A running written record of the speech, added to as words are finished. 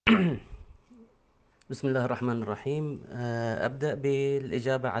بسم الله الرحمن الرحيم. أبدأ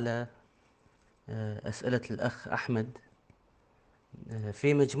بالإجابة على أسئلة الأخ أحمد.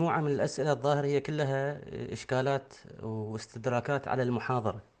 في مجموعة من الأسئلة الظاهر هي كلها إشكالات واستدراكات على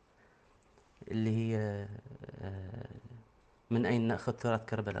المحاضرة اللي هي آه، من أين نأخذ تراث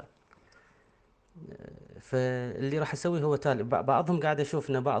كربلاء. فاللي راح أسويه هو تالي، بعضهم قاعد أشوف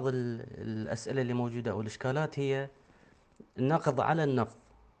أن بعض الأسئلة اللي موجودة أو الإشكالات هي النقض على النقض،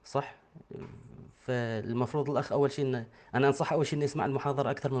 صح؟ فالمفروض الأخ أول شيء أنا أنصح أول شيء إنه يسمع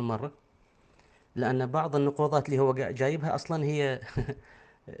المحاضرة أكثر من مرة، لأن بعض النقوضات اللي هو جايبها أصلا هي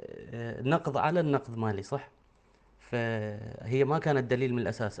نقض على النقض مالي، صح؟ فهي ما كانت دليل من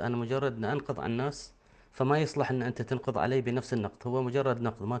الأساس، أنا مجرد أن أنقض على الناس، فما يصلح أن أنت تنقض علي بنفس النقد، هو مجرد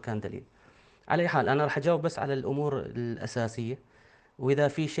نقد ما كان دليل. على أي حال أنا راح أجاوب بس على الأمور الأساسية، وإذا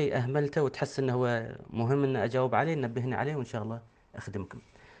في شيء أهملته وتحس أنه هو مهم أن أجاوب عليه نبهني عليه وإن شاء الله أخدمكم.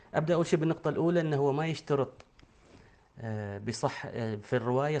 أبدأ أول شيء بالنقطة الأولى، أنه هو ما يشترط في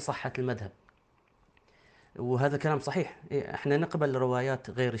الرواية صحة المذهب، وهذا كلام صحيح. احنا نقبل روايات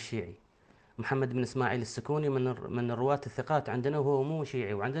غير الشيعي. محمد بن اسماعيل السكوني من الرواة الثقات عندنا، وهو مو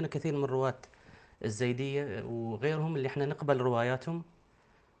شيعي، وعندنا كثير من رواة الزيدية وغيرهم اللي احنا نقبل رواياتهم،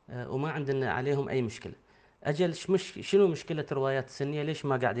 وما عندنا عليهم اي مشكلة. اجل شنو مشكلة الروايات السنية؟ ليش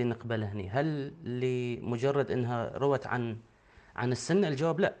ما قاعدين نقبلها هني؟ هل لمجرد انها روت عن السنة؟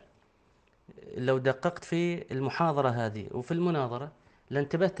 الجواب لا. لو دققت في المحاضرة هذه وفي المناظرة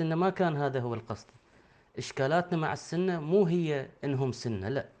لانتبهت ان ما كان هذا هو القصد. إشكالاتنا مع السنة مو هي إنهم سنة،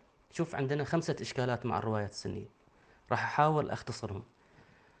 لا. شوف، عندنا 5 إشكالات مع الروايات السنية، راح أحاول أختصرهم.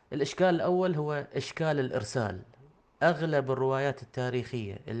 الإشكال الأول هو إشكال الإرسال. أغلب الروايات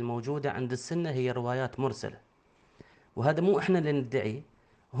التاريخية الموجودة عند السنة هي روايات مرسلة، وهذا مو إحنا اللي ندعيه،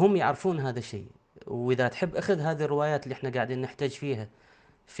 هم يعرفون هذا الشيء. وإذا تحب أخذ هذه الروايات اللي إحنا قاعدين نحتاج فيها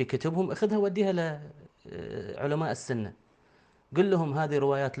في كتبهم، أخذها وديها لعلماء السنة، قل لهم هذه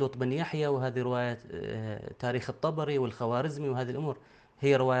روايات لوط بن يحيى، وهذه روايات تاريخ الطبري والخوارزمي، وهذه الأمور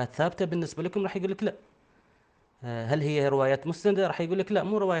هي روايات ثابتة بالنسبة لكم؟ راح يقول لك لا. هل هي روايات مسندة؟ راح يقول لك لا،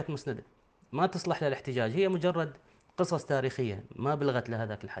 مو روايات مسندة، ما تصلح للاحتجاج، هي مجرد قصص تاريخية ما بلغت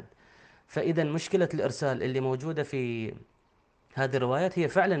لهذاك الحد. فإذا مشكلة الإرسال اللي موجودة في هذه الروايات هي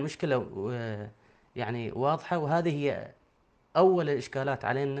فعلا مشكلة يعني واضحة، وهذه هي أول الإشكالات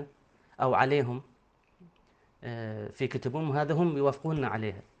علينا أو عليهم في كتبهم، وهذا هم يوافقوننا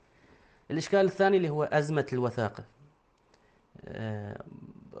عليها. الإشكال الثاني اللي هو أزمة الوثاقة. آه،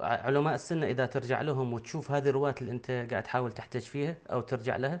 علماء السنة إذا ترجع لهم وتشوف هذه الرواة اللي أنت قاعد تحاول تحتج فيها أو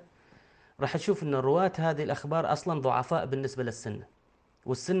ترجع لها، راح تشوف أن الرواة هذه الأخبار أصلا ضعفاء بالنسبة للسنة،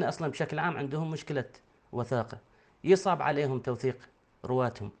 والسنة أصلا بشكل عام عندهم مشكلة وثاقة، يصعب عليهم توثيق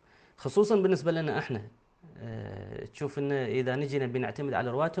رواتهم، خصوصا بالنسبة لنا احنا. تشوف أن إذا نجي نبي نعتمد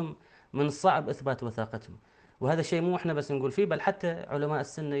على رواتهم من الصعب إثبات وثاقتهم، وهذا الشيء مو احنا بس نقول فيه، بل حتى علماء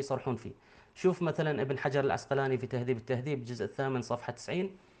السنة يصرحون فيه. شوف مثلا ابن حجر العسقلاني في تهذيب التهذيب الجزء الثامن صفحة 90،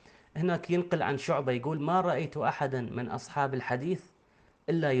 هناك ينقل عن شعبة يقول: ما رأيت أحدا من أصحاب الحديث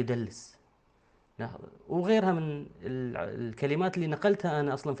إلا يدلس. وغيرها من الكلمات اللي نقلتها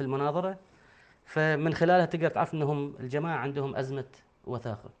أنا أصلا في المناظرة، فمن خلالها تقدر تعرف أنهم الجماعة عندهم أزمة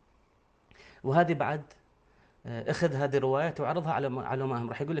وثاقة. وهذه بعد اخذ هذه الروايات وعرضها على علمائهم،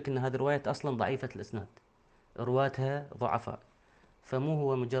 راح يقول لك ان هذه الروايات اصلا ضعيفة الاسناد، رواتها ضعفاء، فمو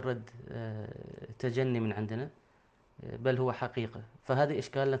هو مجرد تجني من عندنا، بل هو حقيقة. فهذه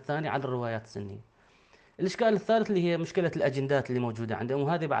إشكالنا الثاني على الروايات السنية. الإشكال الثالث اللي هي مشكلة الأجندات اللي موجودة عندهم،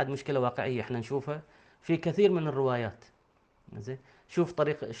 وهذه بعد مشكلة واقعية احنا نشوفها في كثير من الروايات. زين، شوف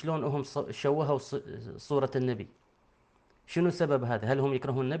طريق شلون هم شوهوا صورة النبي. شنو سبب هذا؟ هل هم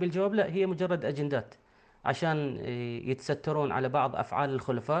يكرهون النبي؟ الجواب لا، هي مجرد أجندات عشان يتسترون على بعض أفعال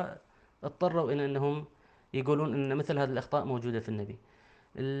الخلفاء، اضطروا إلى أنهم يقولون أن مثل هذه الأخطاء موجودة في النبي.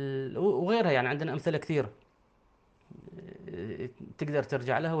 وغيرها، يعني عندنا أمثلة كثيرة تقدر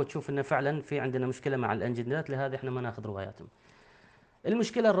ترجع لها وتشوف أنه فعلا في عندنا مشكلة مع الأجندات، لهذا احنا ما ناخذ رواياتهم.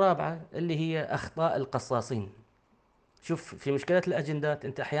 المشكلة الرابعة اللي هي أخطاء القصاصين. شوف، في مشكلة الأجندات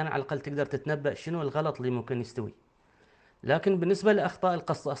أنت أحيانا على الأقل تقدر تتنبأ شنو الغلط اللي ممكن يستوي، لكن بالنسبة لأخطاء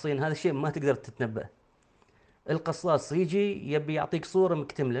القصاصين هذا الشيء ما تقدر تتنبأ. القصاص يجي يبي يعطيك صورة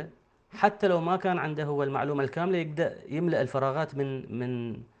مكتملة، حتى لو ما كان عنده هو المعلومة الكاملة يبدأ يملأ الفراغات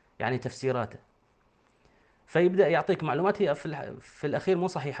من يعني تفسيراته، فيبدأ يعطيك معلومات هي في الأخير مو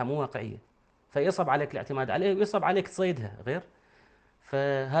صحيحة، مو واقعية، فيصعب عليك الاعتماد عليه ويصعب عليك تصيدها غير.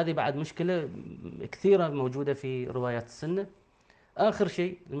 فهذه بعد مشكلة كثيرة موجودة في روايات السنة. آخر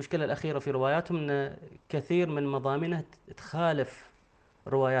شيء، المشكلة الأخيرة في رواياتهم أن كثير من مضامنها تخالف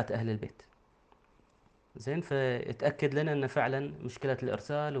روايات أهل البيت. زين، فتأكد لنا أن فعلا مشكلة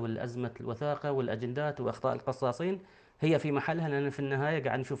الإرسال والأزمة الوثائق والأجندات وأخطاء القصاصين هي في محلها، لأن في النهاية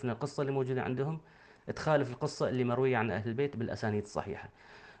قاعد نشوف أن القصة اللي موجودة عندهم تخالف القصة اللي مروية عن أهل البيت بالأسانيد الصحيحة.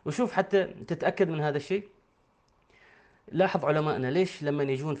 وشوف حتى تتأكد من هذا الشيء، لاحظ علمائنا ليش لما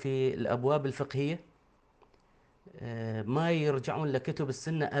يجون في الأبواب الفقهية ما يرجعون لكتب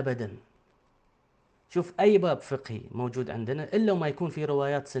السنة أبدا. شوف أي باب فقهي موجود عندنا إلا ما يكون في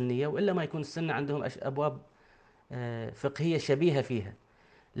روايات سنية، وإلا ما يكون السنة عندهم أبواب فقهية شبيهة فيها.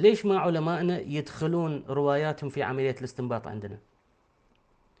 ليش ما علمائنا يدخلون رواياتهم في عملية الاستنباط عندنا؟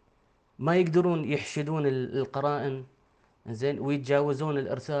 ما يقدرون يحشدون القرائن، زين، ويتجاوزون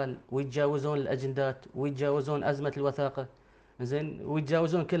الإرسال ويتجاوزون الأجندات ويتجاوزون أزمة الوثاقة، زين،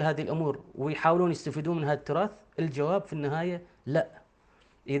 ويتجاوزون كل هذه الأمور ويحاولون يستفيدون من هذا التراث؟ الجواب في النهاية لا.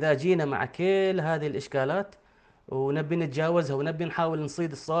 إذا جينا مع كل هذه الإشكالات ونبي نتجاوزها ونبي نحاول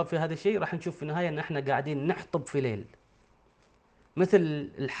نصيد الصواب في هذا الشيء، راح نشوف في النهاية أن احنا قاعدين نحطب في ليل، مثل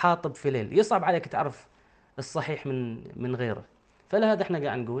الحاطب في ليل، يصعب عليك تعرف الصحيح من غيره. فلهذا احنا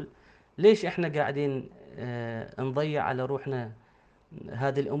قاعد نقول ليش احنا قاعدين نضيع على روحنا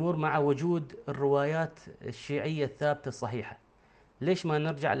هذه الامور مع وجود الروايات الشيعيه الثابته الصحيحه؟ ليش ما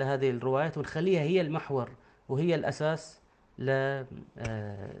نرجع لهذه الروايات ونخليها هي المحور وهي الاساس ل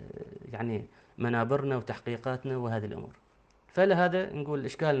يعني منابرنا وتحقيقاتنا وهذه الامور؟ فلهذا نقول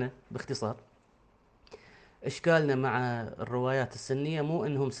اشكالنا باختصار، إشكالنا مع الروايات السنية مو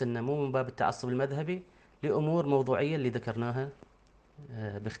أنهم سنة، مو من باب التعصب المذهبي، لأمور موضوعية اللي ذكرناها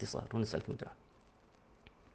باختصار، ونسألكم دعاء.